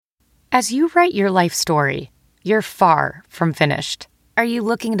As you write your life story, you're far from finished. Are you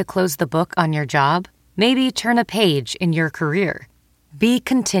looking to close the book on your job? Maybe turn a page in your career? Be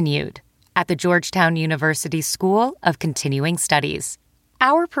continued at the Georgetown University School of Continuing Studies.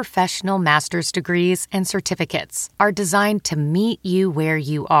 Our professional master's degrees and certificates are designed to meet you where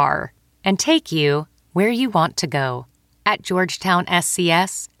you are and take you where you want to go. At Georgetown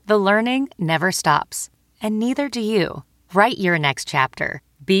SCS, the learning never stops, and neither do you. Write your next chapter.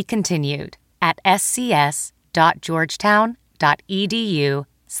 Be continued at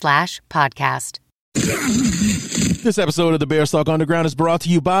scs.georgetown.edu/podcast. This episode of the Bears Talk Underground is brought to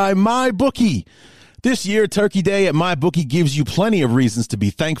you by MyBookie. This year, Turkey Day at MyBookie gives you plenty of reasons to be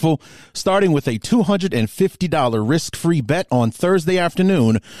thankful, starting with a $250 risk-free bet on Thursday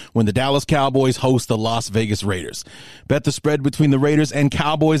afternoon when the Dallas Cowboys host the Las Vegas Raiders. Bet the spread between the Raiders and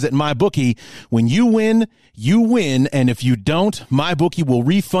Cowboys at MyBookie. When you win, and if you don't, MyBookie will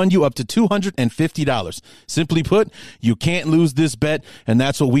refund you up to $250. Simply put, you can't lose this bet, and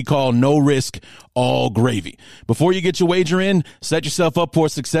that's what we call no risk, all gravy. Before you get your wager in, set yourself up for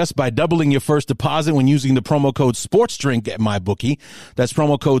success by doubling your first deposit when using the promo code SPORTSDRINK at MyBookie. That's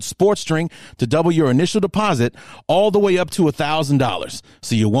promo code SPORTSDRINK to double your initial deposit all the way up to $1,000.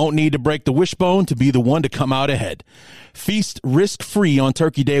 So you won't need to break the wishbone to be the one to come out ahead. Feast risk-free on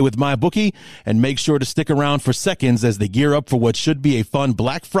Turkey Day with MyBookie, and make sure to stick around for seconds as they gear up for what should be a fun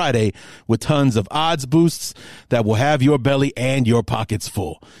Black Friday with tons of odds boosts that will have your belly and your pockets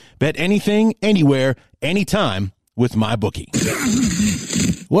full. Bet anything, anywhere, anytime with MyBookie.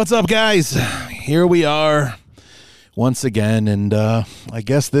 What's up, guys? Here we are once again, and I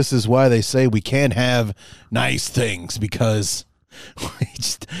guess this is why they say we can't have nice things, because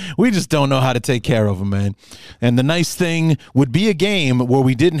we just don't know how to take care of them, man. And the nice thing would be a game where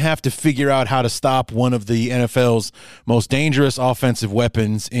we didn't have to figure out how to stop one of the NFL's most dangerous offensive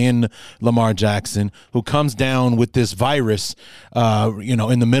weapons in Lamar Jackson, who comes down with this virus,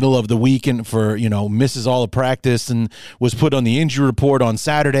 in the middle of the weekend for, misses all of practice and was put on the injury report on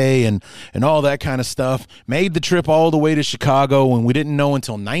Saturday and all that kind of stuff. Made the trip all the way to Chicago when we didn't know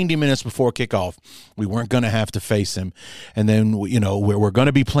until 90 minutes before kickoff we weren't going to have to face him. And then, we're going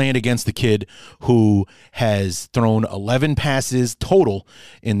to be playing against the kid who has thrown 11 passes total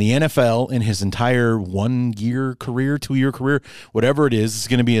in the NFL in his entire 1-year career, 2-year career, whatever it is. It's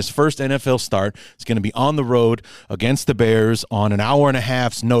going to be his first NFL start. It's going to be on the road against the Bears on an hour and a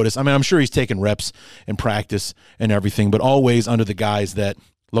half's notice. I mean, I'm sure he's taking reps in practice and everything, but always under the guise that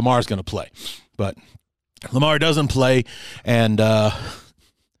Lamar's going to play. But Lamar doesn't play, and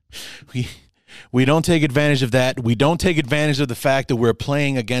we don't take advantage of that. We don't take advantage of the fact that we're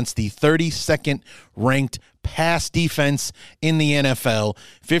playing against the 32nd ranked pass defense in the NFL.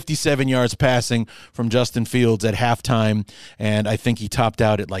 57 yards passing from Justin Fields at halftime, and I think he topped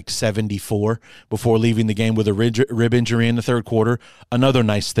out at like 74 before leaving the game with a rib injury in the third quarter. Another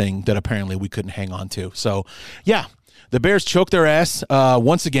nice thing that apparently we couldn't hang on to. So, yeah. The Bears choked their ass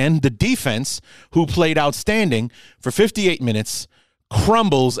once again. The defense, who played outstanding for 58 minutes,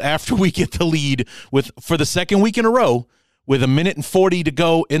 crumbles after we get the lead for the second week in a row. With 1:40 to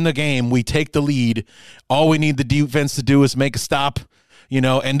go in the game, we take the lead. All we need the defense to do is make a stop,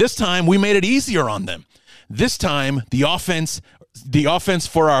 and this time we made it easier on them. This time the offense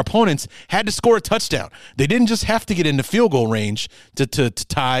for our opponents had to score a touchdown. They didn't just have to get into field goal range to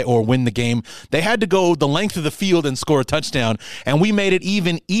tie or win the game. They had to go the length of the field and score a touchdown, and we made it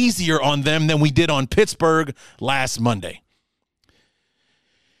even easier on them than we did on Pittsburgh last Monday.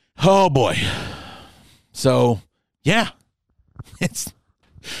 Oh, boy. So, yeah.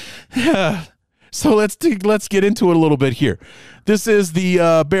 So let's get into it a little bit here. This is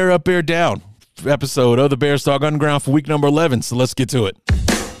the Bear Up, Bear Down episode of the Bears Talk Underground for week number 11, so let's get to it.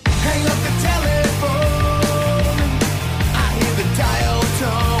 Hang up the telephone, I hear the dial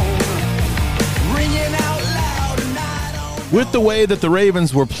tone, ringing out loud and I don't know. With the way that the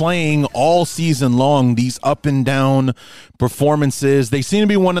Ravens were playing all season long, these up and down performances, they seem to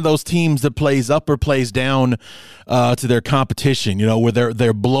be one of those teams that plays up or plays down to their competition, where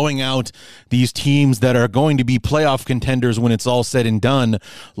they're blowing out these teams that are going to be playoff contenders when it's all said and done,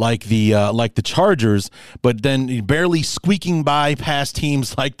 like the Chargers, but then barely squeaking by past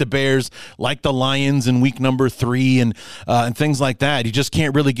teams like the Bears, like the Lions in week number 3, and things like that. You just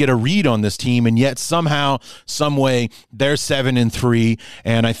can't really get a read on this team, and yet somehow, some way, they're 7-3,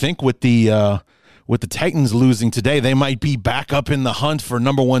 and I think with the Titans losing today, they might be back up in the hunt for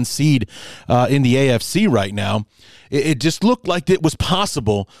number 1 seed in the AFC right now. It just looked like it was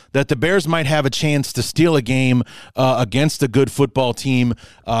possible that the Bears might have a chance to steal a game against a good football team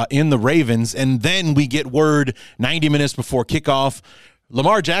in the Ravens, and then we get word 90 minutes before kickoff,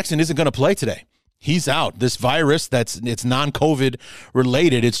 Lamar Jackson isn't going to play today. He's out. This virus it's non-COVID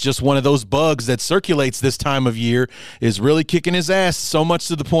related. It's just one of those bugs that circulates this time of year is really kicking his ass so much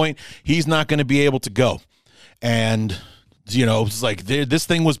to the point he's not going to be able to go. And, it's like this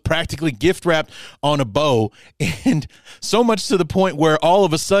thing was practically gift wrapped on a bow, and so much to the point where all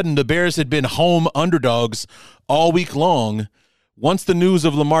of a sudden the Bears had been home underdogs all week long. Once the news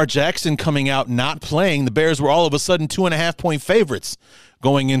of Lamar Jackson coming out not playing, the Bears were all of a sudden 2.5-point favorites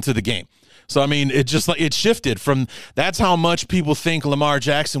going into the game. So, I mean, it shifted from that's how much people think Lamar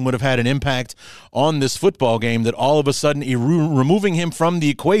Jackson would have had an impact on this football game, that all of a sudden removing him from the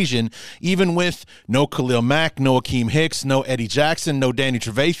equation, even with no Khalil Mack, no Akeem Hicks, no Eddie Jackson, no Danny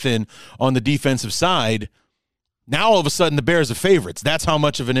Trevathan on the defensive side, now all of a sudden the Bears are favorites. That's how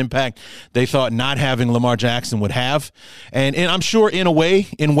much of an impact they thought not having Lamar Jackson would have. And I'm sure in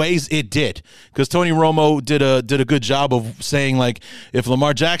ways it did, because Tony Romo did a good job of saying, like, if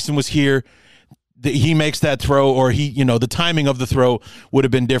Lamar Jackson was here, he makes that throw, or the timing of the throw would have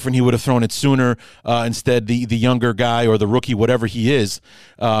been different. He would have thrown it sooner. Instead, the younger guy or the rookie, whatever he is,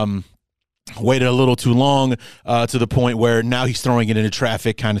 waited a little too long to the point where now he's throwing it into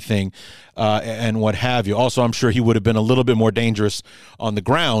traffic kind of thing and what have you. Also, I'm sure he would have been a little bit more dangerous on the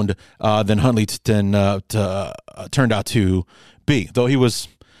ground than Huntley turned out to be, though he was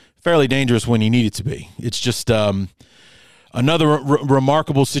fairly dangerous when he needed to be. It's just another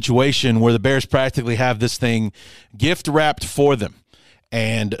remarkable situation where the Bears practically have this thing gift wrapped for them,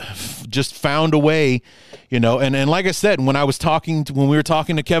 and just found a way, and like I said, when we were talking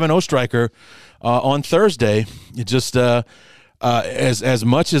to Kevin Oestreicher on Thursday, it just as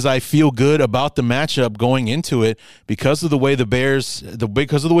much as I feel good about the matchup going into it, because of the way the Bears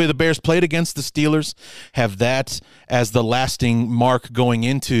played against the Steelers, have that as the lasting mark going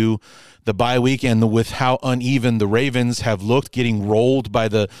into the bye week, and with how uneven the Ravens have looked, getting rolled by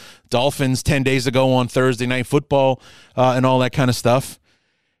the Dolphins 10 days ago on Thursday Night Football and all that kind of stuff.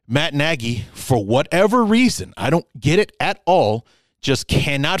 Matt Nagy, for whatever reason, I don't get it at all, just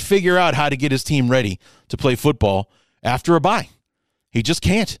cannot figure out how to get his team ready to play football after a bye. He just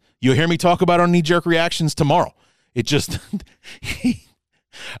can't. You'll hear me talk about our knee-jerk reactions tomorrow. It just I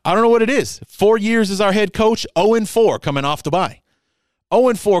don't know what it is. 4 years as our head coach, 0-4 coming off the bye.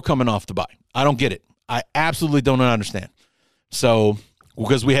 0-4 coming off the bye. I don't get it. I absolutely don't understand. So,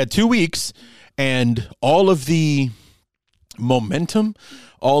 because we had 2 weeks and all of the momentum,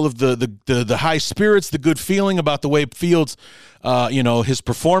 all of the high spirits, the good feeling about the way Fields, his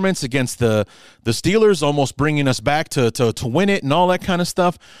performance against the Steelers, almost bringing us back to win it and all that kind of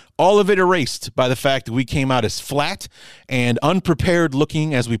stuff, all of it erased by the fact that we came out as flat and unprepared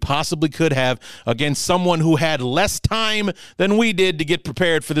looking as we possibly could have against someone who had less time than we did to get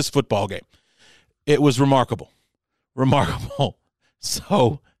prepared for this football game. It was remarkable.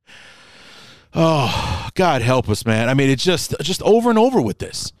 So, oh, God help us, man. I mean, it's just over and over with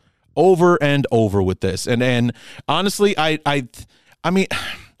this. And honestly, I mean,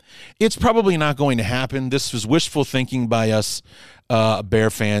 it's probably not going to happen. This was wishful thinking by us Bear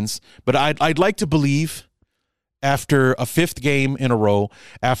fans. But I'd like to believe after a fifth game in a row,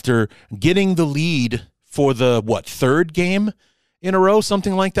 after getting the lead for the, third game in a row,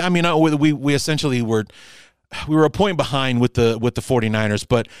 something like that. I mean, we essentially were a point behind with the 49ers,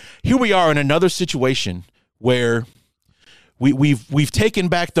 but here we are in another situation where we've taken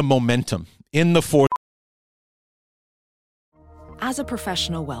back the momentum in the fourth. As a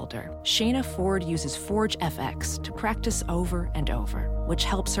professional welder, Shayna Ford uses Forge FX to practice over and over, which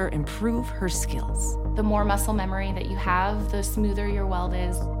helps her improve her skills. The more muscle memory that you have, the smoother your weld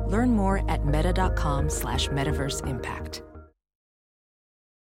is. Learn more at meta.com/metaverseimpact.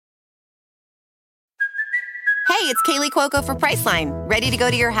 Hey, it's Kaylee Cuoco for Priceline. Ready to go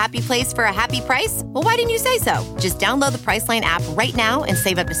to your happy place for a happy price? Well, why didn't you say so? Just download the Priceline app right now and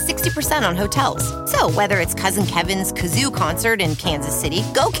save up to 60% on hotels. So whether it's Cousin Kevin's Kazoo Concert in Kansas City,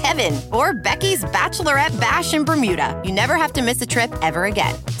 go Kevin, or Becky's Bachelorette Bash in Bermuda, you never have to miss a trip ever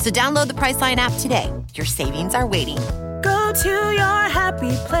again. So download the Priceline app today. Your savings are waiting. Go to your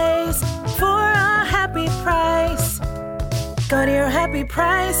happy place for a happy price. Go to your happy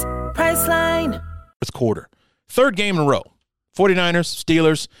price, Priceline. It's quarter. Third game in a row. 49ers,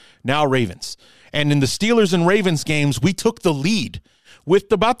 Steelers, now Ravens. And in the Steelers and Ravens games, we took the lead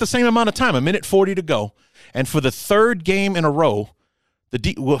with about the same amount of time, 1:40 to go. And for the third game in a row,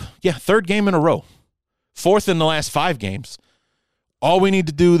 third game in a row, fourth in the last 5 games, all we need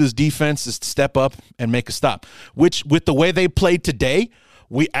to do this defense is to step up and make a stop, which with the way they played today,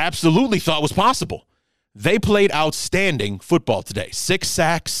 we absolutely thought was possible. They played outstanding football today. 6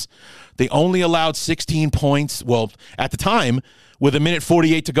 sacks. They only allowed 16 points. Well, at the time, with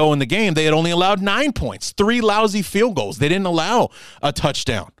 1:48 to go in the game, they had only allowed 9 points, 3 lousy field goals. They didn't allow a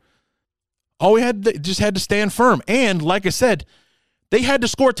touchdown. All we had just had to stand firm. And like I said, they had to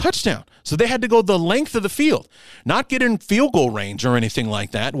score a touchdown. So they had to go the length of the field, not get in field goal range or anything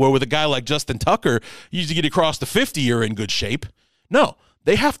like that, where with a guy like Justin Tucker, you usually get across the 50, you're in good shape. No,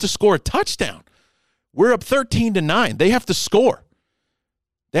 they have to score a touchdown. We're up 13-9. They have to score.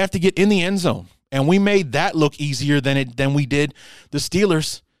 They have to get in the end zone. And we made that look easier than we did the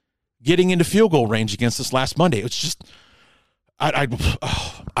Steelers getting into field goal range against us last Monday. It's just, I don't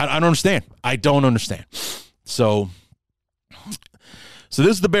understand. I don't understand. So this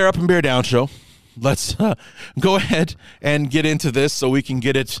is the Bear Up and Bear Down show. Let's go ahead and get into this so we can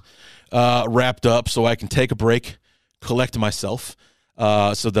get it wrapped up, so I can take a break, collect myself,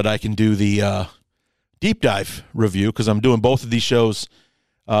 so that I can do the deep dive review, because I'm doing both of these shows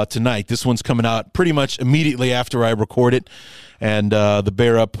tonight. This one's coming out pretty much immediately after I record it, and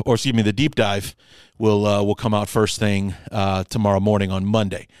the deep dive will come out first thing tomorrow morning on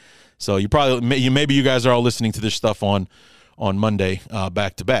Monday. So maybe you guys are all listening to this stuff on Monday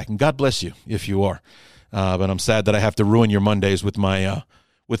back to back, and God bless you if you are. But I'm sad that I have to ruin your Mondays with my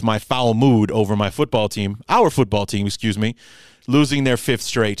foul mood over our football team, losing their 5th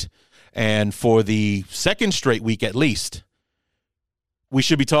straight, and for the 2nd straight week at least. We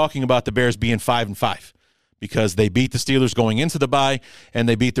should be talking about the Bears being 5-5 because they beat the Steelers going into the bye, and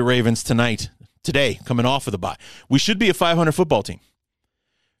they beat the Ravens today, coming off of the bye. We should be a 500 football team.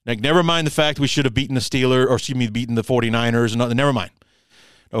 Like, never mind the fact we should have beaten the 49ers. And never mind.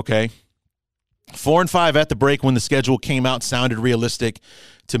 Okay. 4-5 at the break when the schedule came out sounded realistic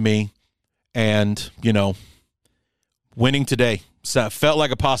to me. And, winning today felt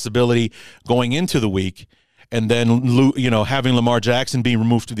like a possibility going into the week. And then, having Lamar Jackson being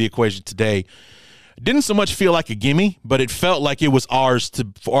removed from the equation today didn't so much feel like a gimme, but it felt like it was ours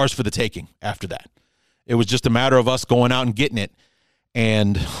for the taking after that. It was just a matter of us going out and getting it,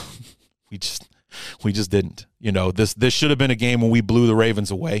 and we just didn't. This should have been a game when we blew the Ravens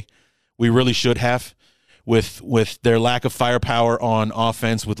away. We really should have, with their lack of firepower on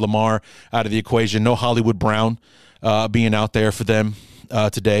offense, with Lamar out of the equation, no Hollywood Brown being out there for them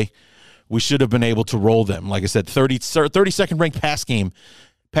today. We should have been able to roll them. Like I said, 32nd ranked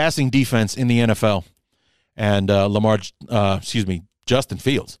passing defense in the NFL. And Justin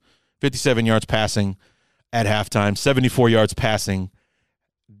Fields, 57 yards passing at halftime, 74 yards passing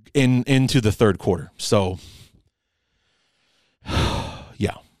into the third quarter. So,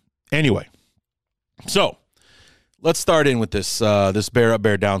 yeah. Anyway, so let's start in with this Bear Up,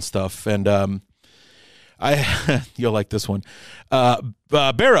 Bear Down stuff. And you'll like this one.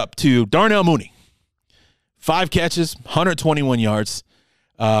 Bear up to Darnell Mooney. 5 catches, 121 yards.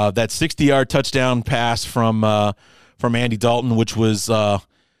 That 60-yard touchdown pass from Andy Dalton, which was kind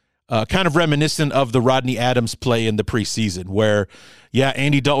of reminiscent of the Rodney Adams play in the preseason, where,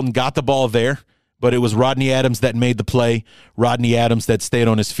 Andy Dalton got the ball there, but it was Rodney Adams that made the play, Rodney Adams that stayed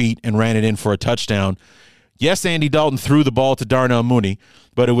on his feet and ran it in for a touchdown. Yes, Andy Dalton threw the ball to Darnell Mooney,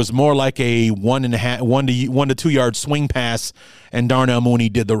 but it was more like a 1 to 2 yard swing pass, and Darnell Mooney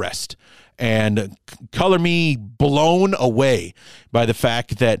did the rest. And color me blown away by the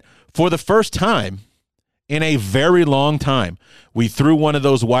fact that for the first time in a very long time, we threw one of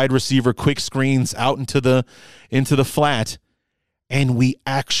those wide receiver quick screens out into the flat, and we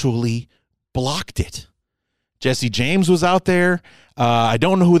actually blocked it. Jesse James was out there. I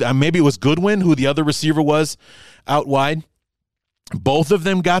don't know who, maybe it was Goodwin, who the other receiver was out wide. Both of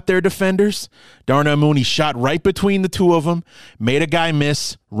them got their defenders. Darnell Mooney shot right between the two of them, made a guy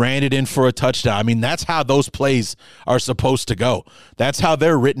miss, ran it in for a touchdown. I mean, that's how those plays are supposed to go. That's how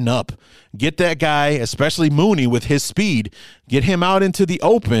they're written up. Get that guy, especially Mooney with his speed, get him out into the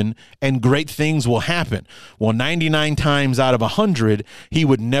open, and great things will happen. Well, 99 times out of 100, he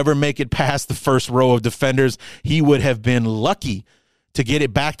would never make it past the first row of defenders. He would have been lucky to get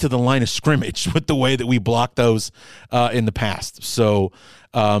it back to the line of scrimmage with the way that we blocked those in the past. So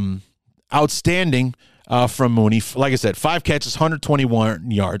outstanding from Mooney. Like I said, 5 catches,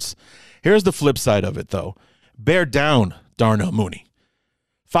 121 yards. Here's the flip side of it, though. Bear down Darnell Mooney.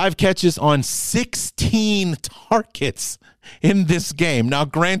 5 catches on 16 targets in this game. Now,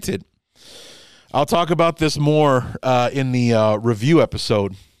 granted, I'll talk about this more in the review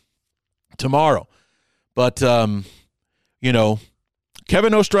episode tomorrow. But,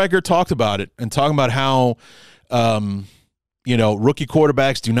 Kevin Oestreicher talked about it and talking about how, rookie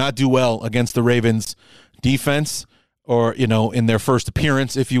quarterbacks do not do well against the Ravens defense. or, in their first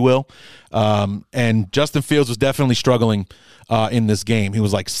appearance, if you will. And Justin Fields was definitely struggling in this game. He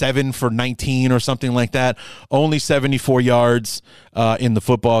was like 7 for 19 or something like that. Only 74 yards in the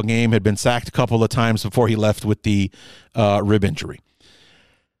football game. Had been sacked a couple of times before he left with the rib injury.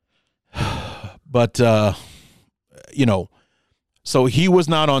 But, so he was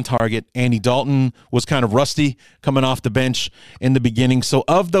not on target. Andy Dalton was kind of rusty coming off the bench in the beginning. So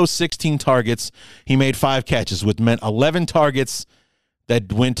of those 16 targets, he made 5 catches, which meant 11 targets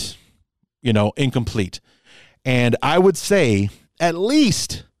that went, incomplete. And I would say at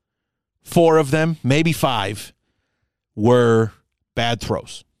least 4 of them, maybe 5, were bad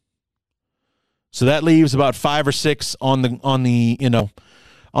throws. So that leaves about 5 or 6 on the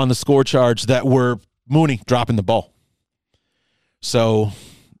score charge that were Mooney dropping the ball. So,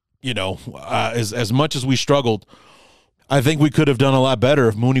 as much as we struggled, I think we could have done a lot better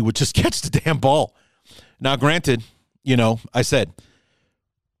if Mooney would just catch the damn ball. Now, granted, I said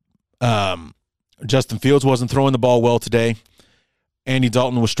Justin Fields wasn't throwing the ball well today. Andy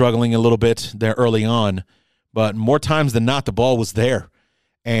Dalton was struggling a little bit there early on, but more times than not, the ball was there,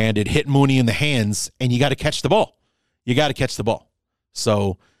 and it hit Mooney in the hands, and you got to catch the ball. You got to catch the ball.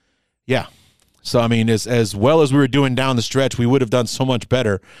 So, yeah. So, I mean, as well as we were doing down the stretch, we would have done so much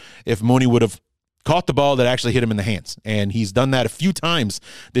better if Mooney would have caught the ball that actually hit him in the hands. And he's done that a few times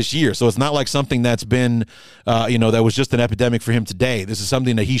this year. So it's not like something that's been, that was just an epidemic for him today. This is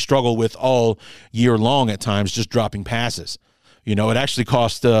something that he struggled with all year long at times, just dropping passes. It actually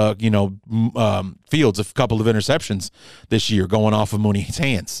cost, Fields a couple of interceptions this year going off of Mooney's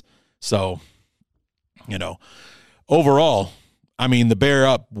hands. So, overall, I mean, the bear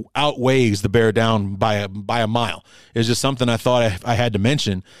up outweighs the bear down by a mile. It's just something I thought I had to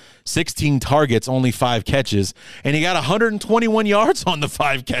mention. 16 targets, only 5 catches, and he got 121 yards on the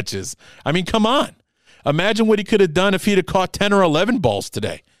 5 catches. I mean, come on. Imagine what he could have done if he'd have caught 10 or 11 balls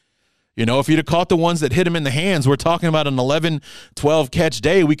today. If he'd have caught the ones that hit him in the hands, we're talking about an 11, 12 catch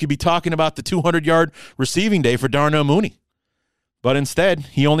day. We could be talking about the 200-yard receiving day for Darnell Mooney. But instead,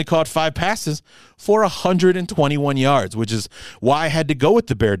 he only caught 5 passes for 121 yards, which is why I had to go with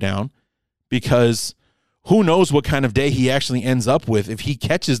the bear down, because who knows what kind of day he actually ends up with if he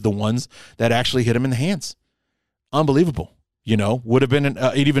catches the ones that actually hit him in the hands. Unbelievable. Would have been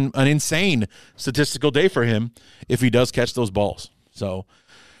even an insane statistical day for him if he does catch those balls. So,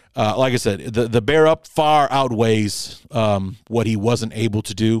 like I said, the bear up far outweighs what he wasn't able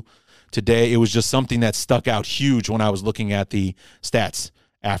to do today. It was just something that stuck out huge when I was looking at the stats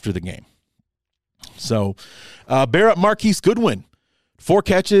after the game. So, bear up Marquise Goodwin. 4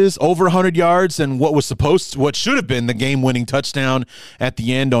 catches, over 100 yards, and what should have been the game-winning touchdown at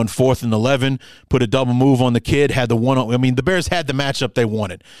the end on 4th and 11. Put a double move on the kid, had the the Bears had the matchup they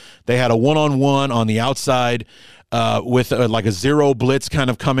wanted. They had a one-on-one on the outside with like a zero blitz kind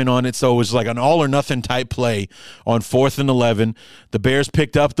of coming on it, so it was like an all-or-nothing type play on 4th and 11. The Bears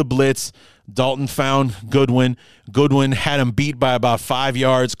picked up the blitz. Dalton found Goodwin. Goodwin had him beat by about 5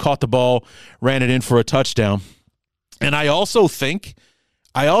 yards, caught the ball, ran it in for a touchdown. And I also think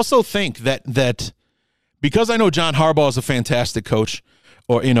that because I know John Harbaugh is a fantastic coach,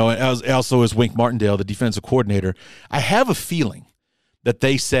 or, as also is Wink Martindale, the defensive coordinator, I have a feeling that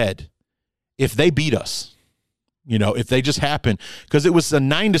they said, if they beat us, if they just happen, because it was a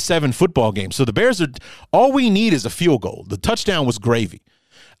 9-7 football game. So the Bears all we need is a field goal. The touchdown was gravy.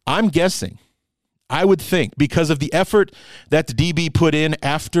 I'm guessing, I would think, because of the effort that the DB put in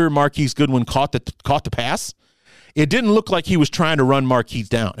after Marquise Goodwin caught the pass, it didn't look like he was trying to run Marquise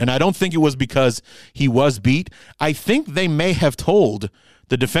down. And I don't think it was because he was beat. I think they may have told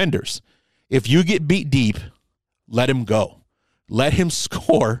the defenders, if you get beat deep, let him go. Let him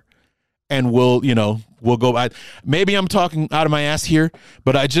score, and we'll go. Maybe I'm talking out of my ass here,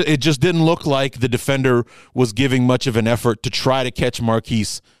 but it just didn't look like the defender was giving much of an effort to try to catch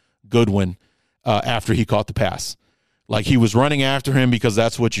Marquise Goodwin after he caught the pass. Like, he was running after him because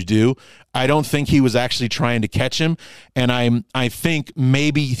that's what you do. I don't think he was actually trying to catch him, and I think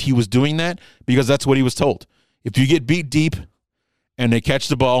maybe he was doing that because that's what he was told. If you get beat deep and they catch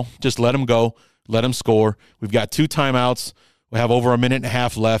the ball, just let him go, let him score. We've got 2 timeouts. We have over a minute and a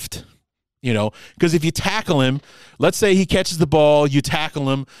half left. Because if you tackle him, let's say he catches the ball, you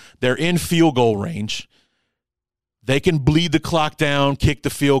tackle him, they're in field goal range. They can bleed the clock down, kick the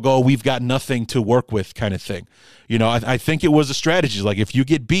field goal. We've got nothing to work with, kind of thing. I think it was a strategy. Like, if you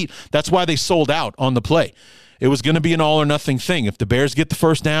get beat, that's why they sold out on the play. It was going to be an all or nothing thing. If the Bears get the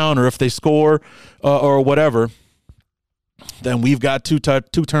first down, or if they score, or whatever, then we've got two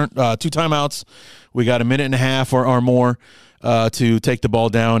timeouts. We got a minute and a half or more to take the ball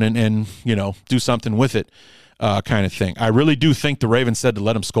down and do something with it. kind of thing. I really do think the Ravens said to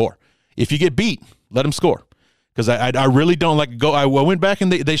let him score. If you get beat, let him score. Because I really don't like go. I went back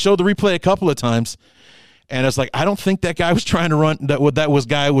and they showed the replay a couple of times, and it's like I don't think that guy was trying to run.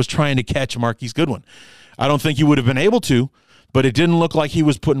 Guy was trying to catch Marquise Goodwin. I don't think he would have been able to, but it didn't look like he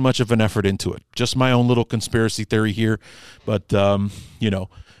was putting much of an effort into it. Just my own little conspiracy theory here, but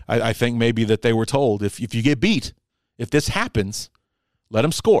I think maybe that they were told if you get beat, if this happens, let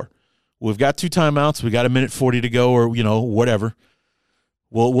him score. We've got 2 timeouts. We got 1:40 to go, or whatever.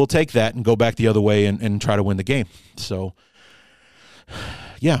 We'll take that and go back the other way and try to win the game. So,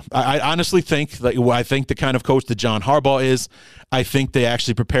 yeah, I honestly think I think the kind of coach that John Harbaugh is, I think they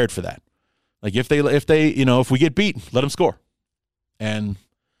actually prepared for that. Like if we get beat, let them score, and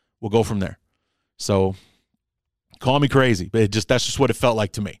we'll go from there. So, call me crazy, but that's just what it felt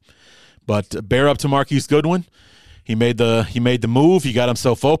like to me. But bear up to Marquise Goodwin. He made the move. He got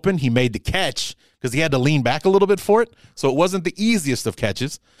himself open. He made the catch, because he had to lean back a little bit for it. So it wasn't the easiest of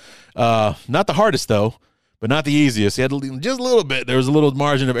catches. Not the hardest, though, but not the easiest. He had to lean just a little bit. There was a little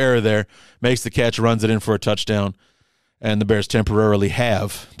margin of error there. Makes the catch, runs it in for a touchdown, and the Bears temporarily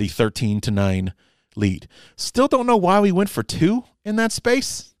have the 13-9 lead. Still don't know why we went for 2 in that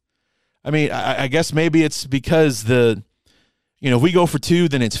space. I mean, I guess maybe it's because if we go for 2,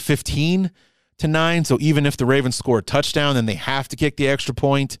 then it's 15-9. So even if the Ravens score a touchdown, then they have to kick the extra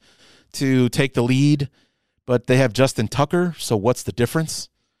point to take the lead, but they have Justin Tucker, so what's the difference?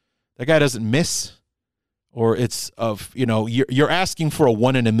 That guy doesn't miss, or it's you're asking for a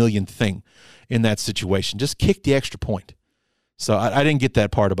 1 in a million thing in that situation. Just kick the extra point. So I didn't get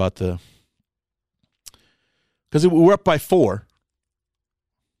that part about because we're up by 4,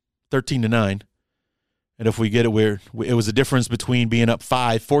 13-9, and if we get it, it was a difference between being up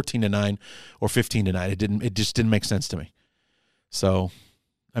 5, 14-9, or 15-9. It just didn't make sense to me. So.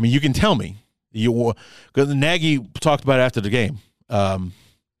 I mean, you can tell me. Because Nagy talked about it after the game.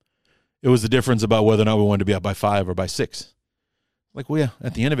 It was the difference about whether or not we wanted to be up by 5 or by 6. Like, well, yeah,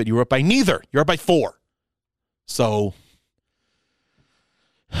 at the end of it, you were up by neither. You're up by 4. So,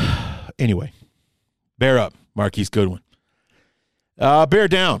 anyway, bear up, Marquise Goodwin. Bear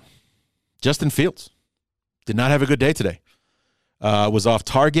down, Justin Fields. Did not have a good day today. Was off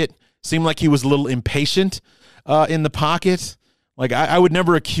target. Seemed like he was a little impatient in the pocket. Like I would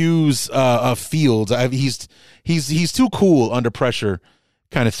never accuse Fields. He's too cool under pressure,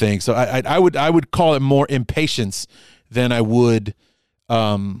 kind of thing. So I would call it more impatience than I would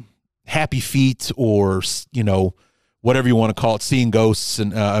happy feet, or whatever you want to call it, seeing ghosts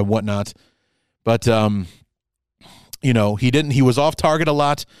and whatnot. But he was off target a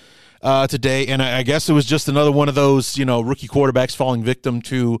lot today, and I guess it was just another one of those rookie quarterbacks falling victim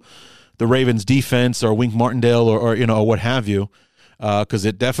to the Ravens defense or Wink Martindale or what have you, because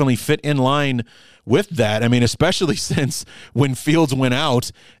it definitely fit in line with that. I mean, especially since when Fields went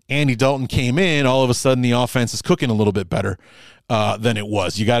out, Andy Dalton came in, all of a sudden the offense is cooking a little bit better than it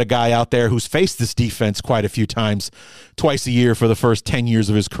was. You got a guy out there who's faced this defense quite a few times, twice a year for the first 10 years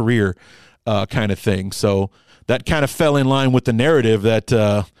of his career, kind of thing. So that kind of fell in line with the narrative that,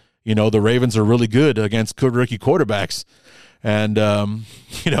 the Ravens are really good against good rookie quarterbacks. And,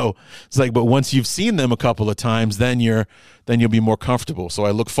 it's like, but once you've seen them a couple of times, then you'll be more comfortable. So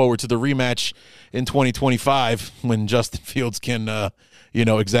I look forward to the rematch in 2025 when Justin Fields can,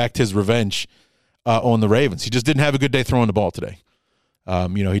 exact his revenge on the Ravens. He just didn't have a good day throwing the ball today.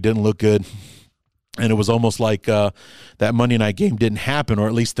 He didn't look good. And it was almost like that Monday night game didn't happen, or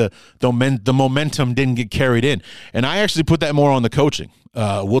at least the momentum didn't get carried in. And I actually put that more on the coaching.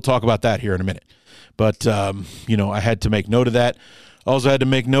 We'll talk about that here in a minute. But, I had to make note of that. Also had to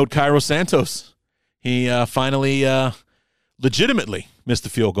make note Cairo Santos. He finally legitimately missed the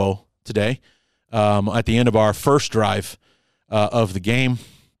field goal today at the end of our first drive of the game.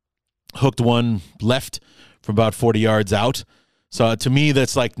 Hooked one left from about 40 yards out. So to me,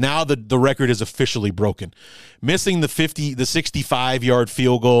 that's like now the record is officially broken. Missing the 65-yard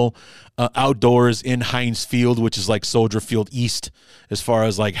field goal outdoors in Heinz Field, which is like Soldier Field East, as far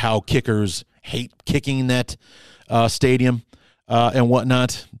as like how kickers hate kicking that stadium and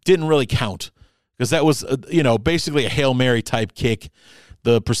whatnot, didn't really count because that was basically a Hail Mary type kick.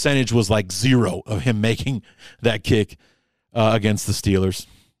 The percentage was like 0 of him making that kick against the Steelers.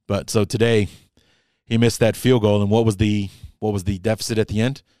 But so today he missed that field goal, and what was the deficit at the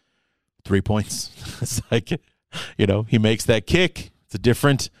end? 3 points. It's like, he makes that kick. It's a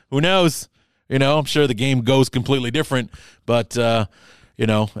different, who knows? I'm sure the game goes completely different, but, at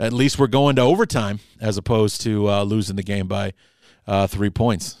least we're going to overtime as opposed to losing the game by 3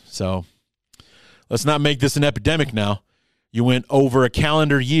 points. So let's not make this an epidemic now. You went over a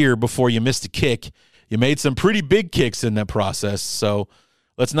calendar year before you missed a kick. you made some pretty big kicks in that process. So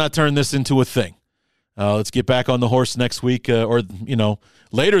let's not turn this into a thing. Let's get back on the horse next week or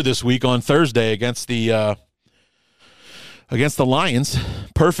later this week on Thursday against the Lions.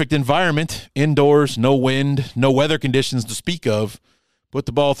 Perfect environment, indoors, no wind, no weather conditions to speak of. Put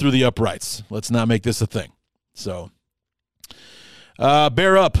the ball through the uprights. Let's not make this a thing. So,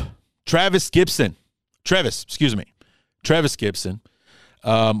 bear up. Travis Gibson,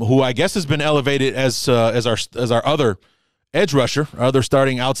 who I guess has been elevated as our other edge rusher, our other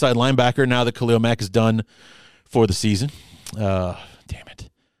starting outside linebacker, now that Khalil Mack is done for the season. Damn it.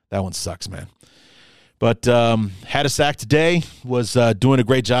 That one sucks, man. But had a sack today, was doing a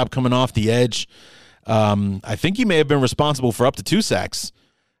great job coming off the edge. I think he may have been responsible for up to 2 sacks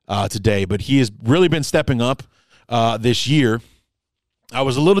today, but he has really been stepping up this year. I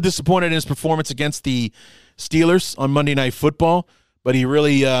was a little disappointed in his performance against the Steelers on Monday Night Football, but he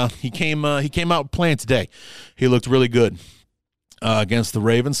really he came out playing today. He looked really good against the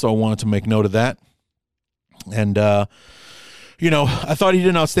Ravens, so I wanted to make note of that. And I thought he did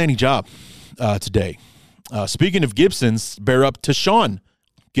an outstanding job today. Speaking of Gibsons, bear up to Sean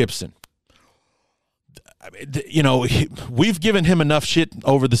Gibson. We've given him enough shit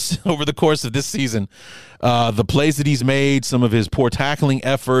over the course of this season. The plays that he's made, some of his poor tackling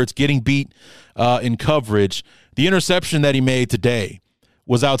efforts, getting beat in coverage. The interception that he made today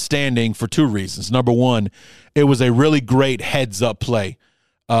was outstanding for 2 reasons. Number one, it was a really great heads-up play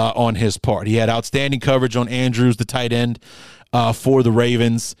on his part. He had outstanding coverage on Andrews, the tight end for the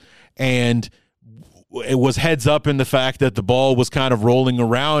Ravens, and it was heads up in the fact that the ball was kind of rolling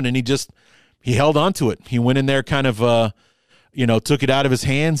around, and he held on to it. He went in there kind of, took it out of his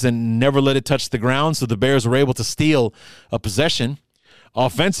hands and never let it touch the ground, so the Bears were able to steal a possession.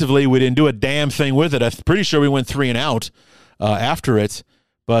 Offensively, we didn't do a damn thing with it. I'm pretty sure we went 3 and out after it.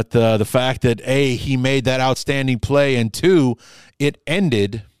 But the fact that, A, he made that outstanding play, and 2, it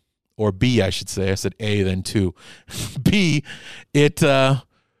ended, or B, I should say. I said A, then 2. B, it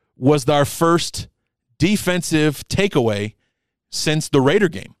was our first defensive takeaway since the Raider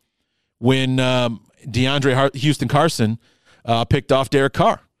game, when DeAndre Houston Carson picked off Derek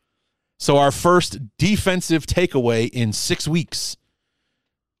Carr. So our first defensive takeaway in 6 weeks.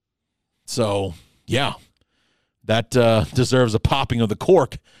 So, yeah, that deserves a popping of the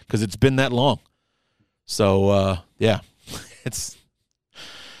cork because it's been that long. So, yeah,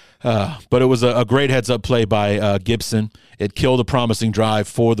 but it was a great heads-up play by Gibson. It killed a promising drive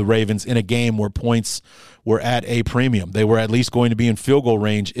for the Ravens in a game where points were at a premium. They were at least going to be in field goal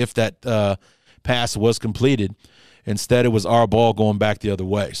range if that pass was completed. Instead, it was our ball going back the other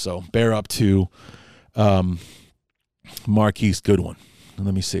way. So bear up to Marquise Goodwin. And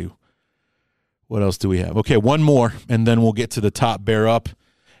let me see. What else do we have? Okay, one more, and then we'll get to the top bear up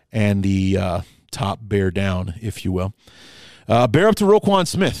and the top bear down, if you will. Bear up to Roquan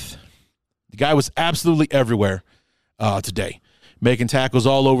Smith. The guy was absolutely everywhere today, making tackles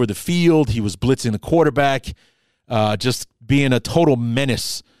all over the field. He was blitzing the quarterback, just being a total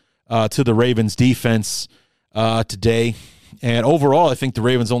menace to the Ravens defense today. And overall, I think the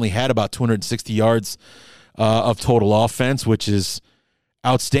Ravens only had about 260 yards of total offense, which is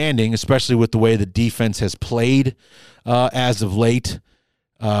outstanding, especially with the way the defense has played as of late.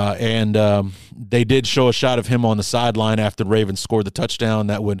 And they did show a shot of him on the sideline after the Ravens scored the touchdown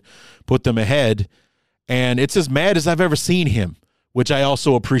that would put them ahead. And it's as mad as I've ever seen him, which I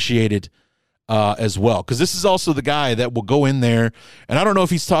also appreciated as well. Because this is also the guy that will go in there, and I don't know if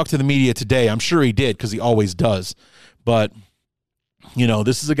he's talked to the media today. I'm sure he did because he always does. But,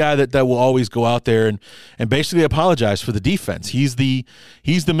 this is a guy that will always go out there and basically apologize for the defense. He's the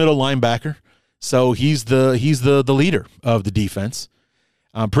middle linebacker, so he's the leader of the defense.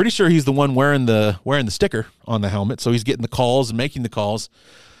 I'm pretty sure he's the one wearing the sticker on the helmet, so he's getting the calls and making the calls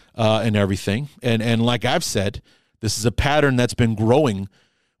and everything. And like I've said, this is a pattern that's been growing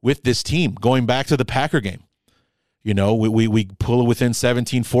with this team, going back to the Packer game. We pull it within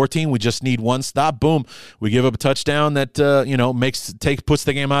 17-14. We just need one stop. Boom. We give up a touchdown that, puts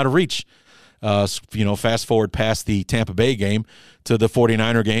the game out of reach. Fast forward past the Tampa Bay game to the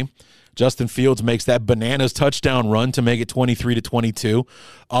 49er game. Justin Fields makes that bananas touchdown run to make it 23-22.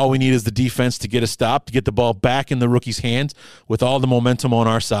 All we need is the defense to get a stop, to get the ball back in the rookie's hands with all the momentum on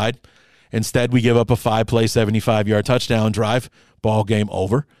our side. Instead, we give up a 5-play, 75-yard touchdown drive. Ball game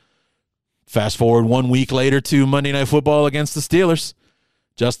over. Fast forward 1 week later to Monday Night Football against the Steelers.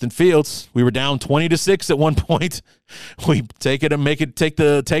 Justin Fields, we were down 20-6 at one point. We take it and take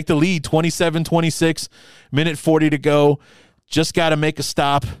the lead, 27-26, minute 40 to go. Just got to make a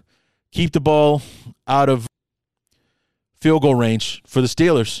stop. Keep the ball out of field goal range for the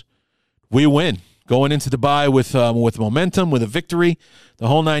Steelers. We win. going into the bye with momentum, with a victory, the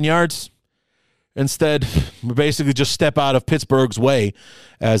whole 9 yards. Instead, we basically just step out of Pittsburgh's way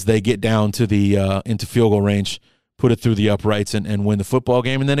as they get down to the into field goal range, put it through the uprights, and win the football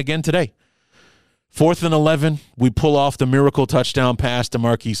game. And then again today, 4th and 11, we pull off the miracle touchdown pass to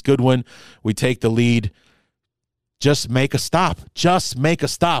Marquise Goodwin. We take the lead. Just make a stop. Just make a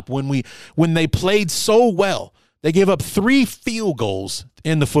stop. When they played so well, they gave up 3 field goals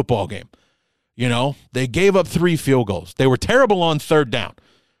in the football game. You know, they gave up 3 field goals. They were terrible on 3rd down.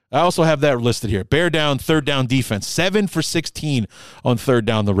 I also have that listed here. Bear down, 3rd down defense. 7 for 16 on 3rd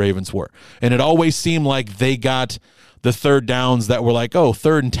down the Ravens were. And it always seemed like they got the 3rd downs that were like,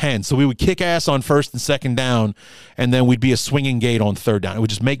 3rd and 10. So we would kick ass on 1st and 2nd down, and then we'd be a swinging gate on 3rd down. It would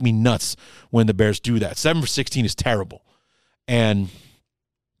just make me nuts when the Bears do that. 7 for 16 is terrible. And,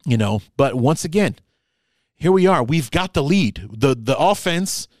 you know, but once again, here we are. We've got the lead. The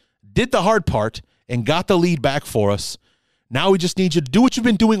offense did the hard part and got the lead back for us. Now we just need you to do what you've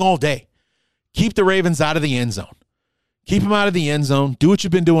been doing all day. Keep the Ravens out of the end zone. Keep them out of the end zone. Do what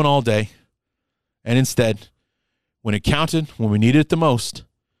you've been doing all day. And instead, when it counted, when we needed it the most,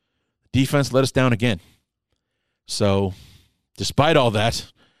 defense let us down again. So, despite all that,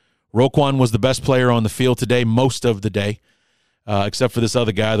 Roquan was the best player on the field today, most of the day, except for this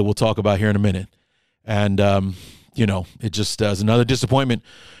other guy that we'll talk about here in a minute. And, you know, it just is another disappointment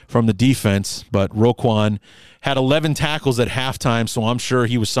from the defense. But Roquan had 11 tackles at halftime, so I'm sure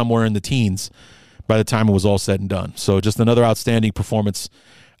he was somewhere in the teens by the time it was all said and done. So just another outstanding performance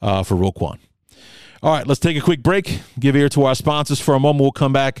for Roquan. All right, let's take a quick break. Give ear to our sponsors for a moment. We'll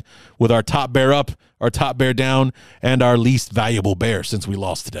come back with our top bear up, our top bear down, and our least valuable bear since we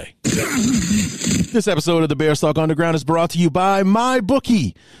lost today. This episode of the Bears Talk Underground is brought to you by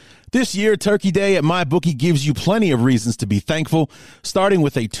MyBookie. This year, Turkey Day at MyBookie gives you plenty of reasons to be thankful, starting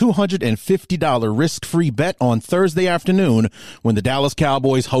with a $250 risk-free bet on Thursday afternoon when the Dallas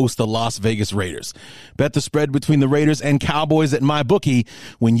Cowboys host the Las Vegas Raiders. Bet the spread between the Raiders and Cowboys at MyBookie.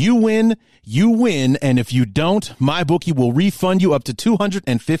 When you win, and if you don't, MyBookie will refund you up to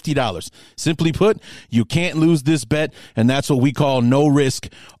 $250. Simply put, you can't lose this bet, and that's what we call no risk,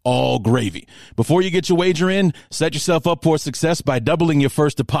 all gravy. Before you get your wager in, set yourself up for success by doubling your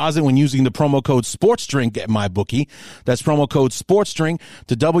first deposit when using the promo code SPORTSDRINK at MyBookie. That's promo code SPORTSDRINK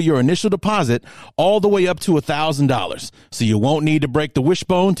to double your initial deposit all the way up to $1,000. So you won't need to break the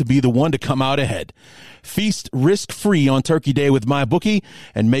wishbone to be the one to come out ahead. Feast risk-free on Turkey Day with MyBookie,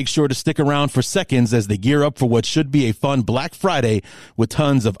 and make sure to stick around for seconds as they gear up for what should be a fun Black Friday with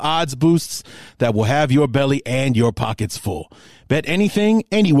tons of odds boosts that will have your belly and your pockets full. Bet anything,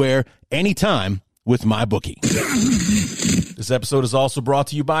 anywhere, anytime with MyBookie. This episode is also brought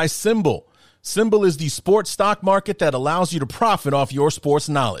to you by Symbol. Symbol is the sports stock market that allows you to profit off your sports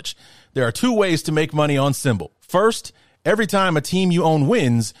knowledge. There are 2 ways to make money on Symbol. First, every time a team you own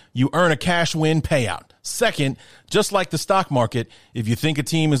wins, you earn a cash win payout. Second, just like the stock market, if you think a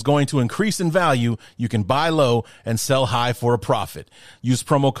team is going to increase in value, you can buy low and sell high for a profit. Use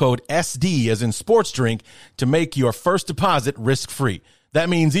promo code SD as in sports drink to make your first deposit risk-free. That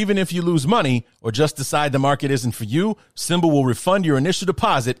means even if you lose money or just decide the market isn't for you, Symbol will refund your initial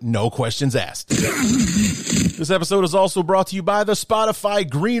deposit, no questions asked. This episode is also brought to you by the Spotify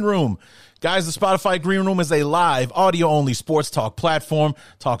Green Room. Guys, the Spotify Green Room is a live, audio-only sports talk platform.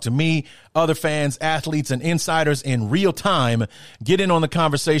 Talk to me, other fans, athletes, and insiders in real time. Get in on the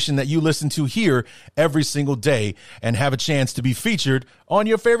conversation that you listen to here every single day and have a chance to be featured on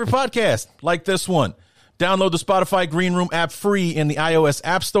your favorite podcast, like this one. Download the Spotify Green Room app free in the iOS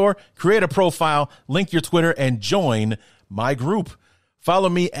App Store. Create a profile, link your Twitter, and join my group. Follow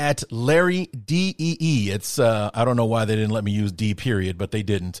me at Larry DEE. It's I don't know why they didn't let me use D period, but they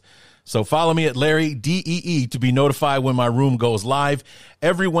didn't. So follow me at Larry DEE to be notified when my room goes live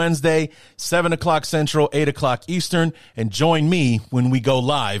every Wednesday, 7 o'clock Central, 8 o'clock Eastern, and join me when we go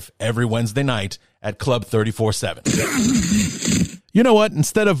live every Wednesday night at Club 34-7. You know what?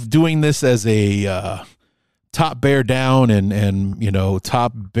 Instead of doing this as a top bear down and you know,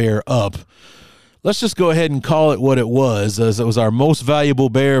 top bear up, let's just go ahead and call it what it was, as it was our most valuable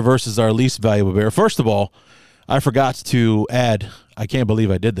bear versus our least valuable bear. First of all, I forgot to add, I can't believe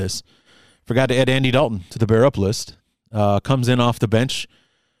I did this, forgot to add Andy Dalton to the bear up list. Comes in off the bench,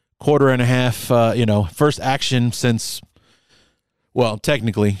 quarter and a half, first action since, well,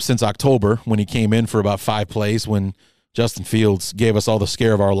 technically since October when he came in for about 5 plays when Justin Fields gave us all the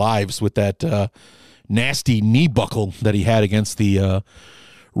scare of our lives with that nasty knee buckle that he had against the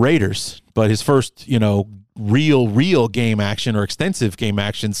Raiders. But his first, real game action or extensive game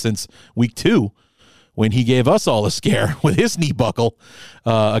action since week 2 when he gave us all a scare with his knee buckle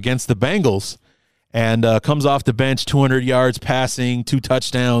against the Bengals. and comes off the bench, 200 yards passing, 2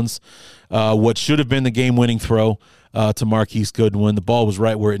 touchdowns, what should have been the game-winning throw to Marquise Goodwin. The ball was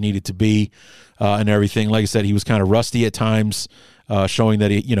right where it needed to be and everything. Like I said, he was kind of rusty at times, showing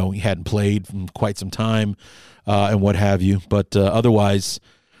that he hadn't played in quite some time and what have you. But otherwise,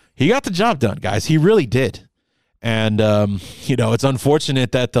 he got the job done, guys. He really did. And, it's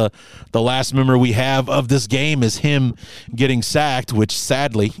unfortunate that the last memory we have of this game is him getting sacked, which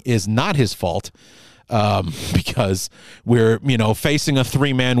sadly is not his fault, because we're, facing a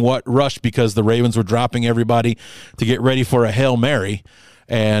 3-man rush because the Ravens were dropping everybody to get ready for a Hail Mary.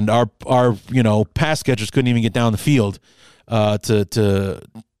 And our pass catchers couldn't even get down the field so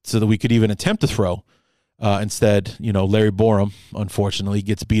that we could even attempt to throw. Instead, Larry Borum, unfortunately,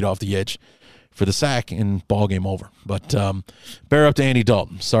 gets beat off the edge for the sack and ball game over. But bear up to Andy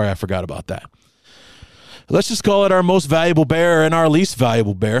Dalton. Sorry, I forgot about that. Let's just call it our most valuable Bear and our least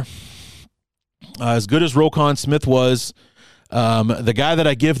valuable Bear. As good as Roquan Smith was, the guy that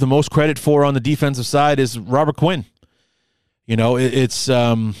I give the most credit for on the defensive side is Robert Quinn.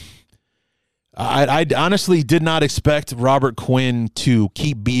 I honestly did not expect Robert Quinn to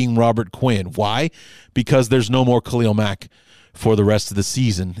keep being Robert Quinn. Why? Because there's no more Khalil Mack for the rest of the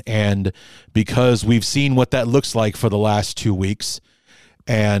season, and because we've seen what that looks like for the last 2 weeks.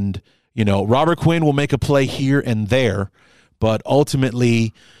 And, Robert Quinn will make a play here and there, but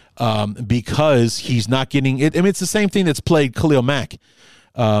ultimately, because he's not getting it, it's the same thing that's played Khalil Mack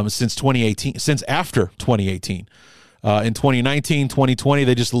since after 2018. In 2019, 2020,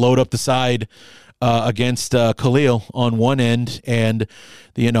 they just load up the side against Khalil on one end, and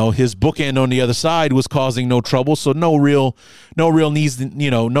his bookend on the other side was causing no trouble. So no real reason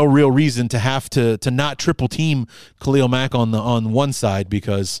to have to not triple team Khalil Mack on one side,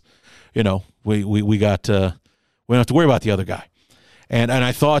 because we don't have to worry about the other guy. And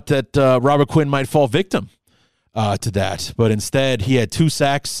I thought that Robert Quinn might fall victim to that, but instead he had 2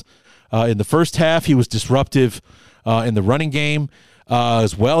 sacks in the first half. He was disruptive in the running game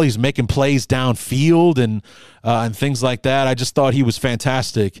as well. He's making plays downfield and things like that. I just thought he was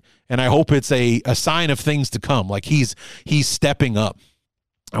fantastic, and I hope it's a sign of things to come. Like he's stepping up.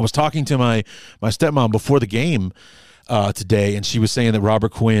 I was talking to my stepmom before the game today, and she was saying that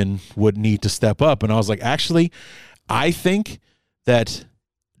Robert Quinn would need to step up, and I was like, actually, I think that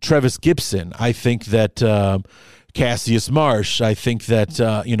Trevis Gibson, I think that Cassius Marsh, I think that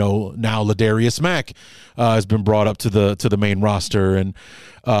now Ladarius Mack has been brought up to the main roster, and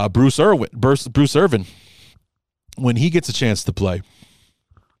Bruce Irvin, when he gets a chance to play,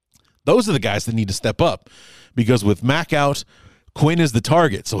 those are the guys that need to step up, because with Mack out, Quinn is the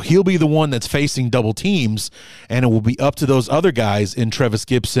target, so he'll be the one that's facing double teams, and it will be up to those other guys in Trevis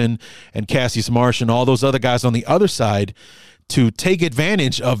Gibson and Cassius Marsh and all those other guys on the other side to take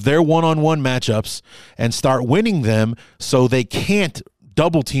advantage of their one-on-one matchups and start winning them, so they can't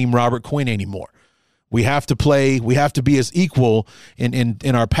double team Robert Quinn anymore. We have to be as equal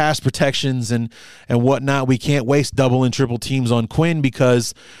in our pass protections and whatnot. We can't waste double and triple teams on Quinn,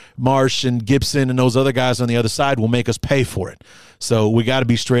 because Marsh and Gibson and those other guys on the other side will make us pay for it. So we got to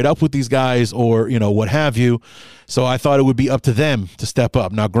be straight up with these guys, or what have you. So I thought it would be up to them to step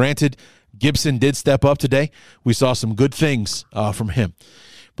up. Now, granted, Gibson did step up today. We saw some good things from him.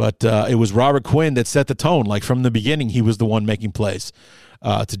 But it was Robert Quinn that set the tone. Like from the beginning, he was the one making plays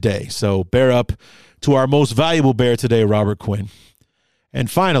today. So bear up to our most valuable Bear today, Robert Quinn.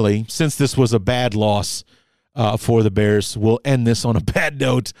 And finally, since this was a bad loss for the Bears, we'll end this on a bad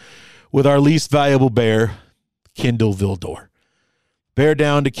note with our least valuable Bear, Kindle Vildor. Bear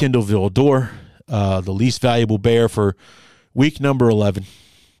down to Kindle Vildor, the least valuable Bear for week number 11.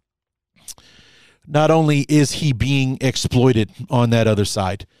 Not only is he being exploited on that other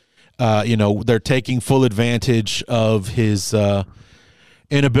side, they're taking full advantage of his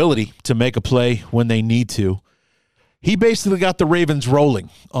inability to make a play when they need to. He basically got the Ravens rolling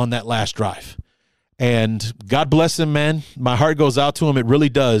on that last drive. And God bless him, man. My heart goes out to him. It really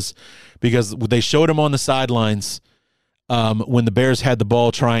does, because they showed him on the sidelines when the Bears had the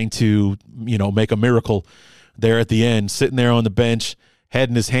ball, trying to, make a miracle there at the end, sitting there on the bench, head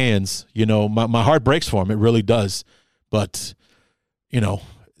in his hands. My heart breaks for him. It really does. But,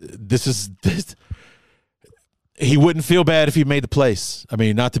 this. He wouldn't feel bad if he made the plays. I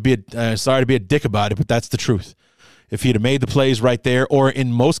mean, not to be sorry to be a dick about it, but that's the truth. If he'd have made the plays right there, or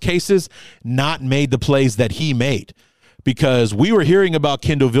in most cases, not made the plays that he made. Because we were hearing about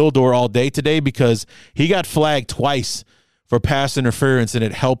Kindle Vildor all day today, because he got flagged twice for pass interference, and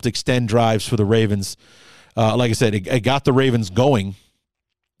it helped extend drives for the Ravens. Like I said, it got the Ravens going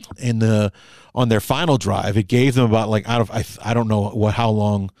on their final drive. It gave them about I don't know how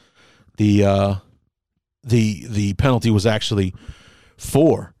long the the penalty was actually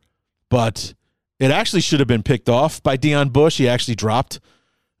 4. But it actually should have been picked off by Deion Bush. He actually dropped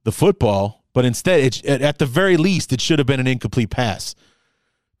the football, but instead, at the very least, it should have been an incomplete pass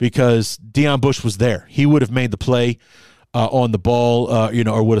because Deion Bush was there. He would have made the play on the ball,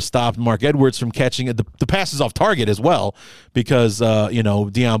 or would have stopped Mark Edwards from catching it. The pass is off target as well because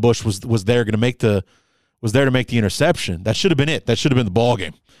Deion Bush was there to make the interception. That should have been it. That should have been the ball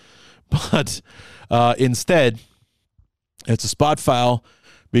game. But instead, it's a spot foul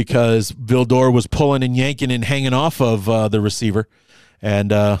because Vildor was pulling and yanking and hanging off of the receiver.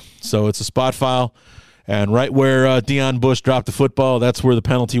 And so it's a spot foul. And right where Deion Bush dropped the football, that's where the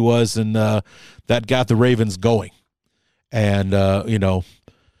penalty was. And that got the Ravens going. And,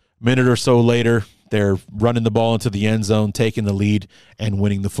 minute or so later, they're running the ball into the end zone, taking the lead, and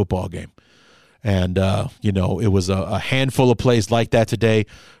winning the football game. And, it was a handful of plays like that today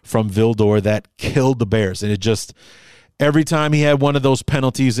from Vildor that killed the Bears. And it just – every time he had one of those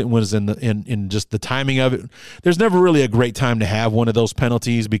penalties, it was in just the timing of it. There's never really a great time to have one of those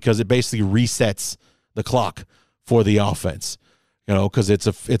penalties because it basically resets the clock for the offense. Because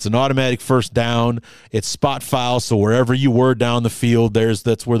it's an automatic first down. It's spot foul, so wherever you were down the field,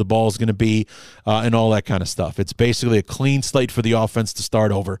 that's where the ball is going to be, and all that kind of stuff. It's basically a clean slate for the offense to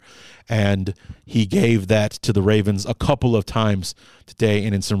start over, and he gave that to the Ravens a couple of times today,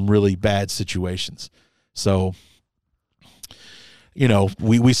 and in some really bad situations. So,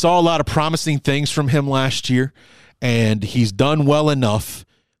 we saw a lot of promising things from him last year, and he's done well enough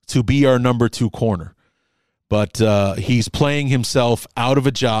to be our number 2 corner. But he's playing himself out of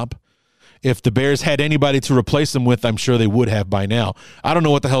a job. If the Bears had anybody to replace him with, I'm sure they would have by now. I don't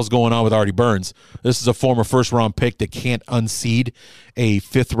know what the hell's going on with Artie Burns. This is a former first-round pick that can't unseed a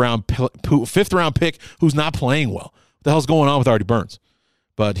fifth-round pick who's not playing well. What the hell's going on with Artie Burns?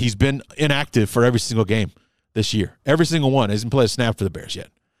 But he's been inactive for every single game this year. Every single one. He hasn't played a snap for the Bears yet.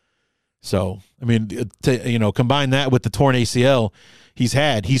 So, combine that with the torn ACL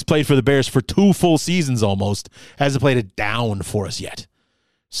he's played for the Bears for 2 full seasons almost. Hasn't played it down for us yet.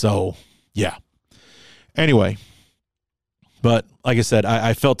 So, yeah. Anyway, but like I said,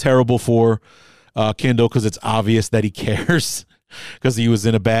 I felt terrible for Kendall because it's obvious that he cares because he was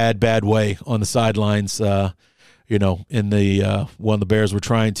in a bad way on the sidelines, in the when the Bears were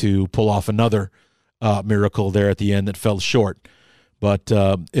trying to pull off another miracle there at the end that fell short. But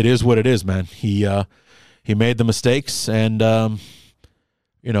it is what it is, man. He made the mistakes, and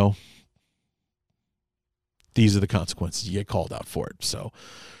these are the consequences. You get called out for it. So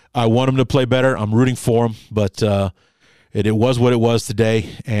I want him to play better. I'm rooting for him, but it was what it was today,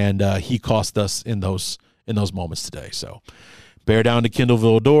 and he cost us in those moments today. So bear down to Kendall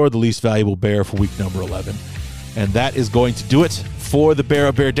Vildor, the least valuable Bear for week number 11. And that is going to do it for the Bear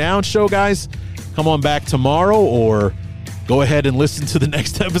Up, Bear Down show, guys. Come on back tomorrow, or go ahead and listen to the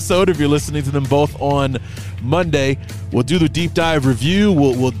next episode if you're listening to them both on Monday. We'll do the deep dive review.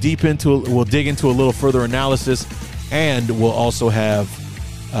 We'll dig into a little further analysis, and we'll also have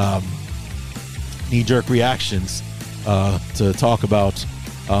knee-jerk reactions to talk about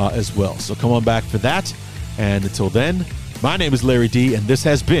as well. So come on back for that. And until then, my name is Larry D, and this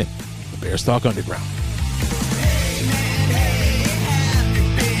has been the Bears Talk Underground.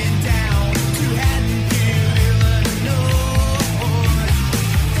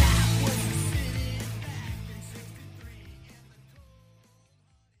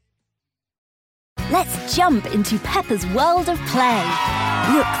 Let's jump into Peppa's world of play.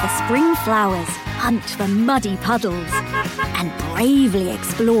 Look for spring flowers, hunt for muddy puddles, and bravely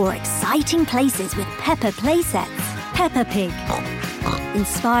explore exciting places with Peppa playsets. Peppa Pig,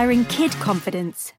 inspiring kid confidence.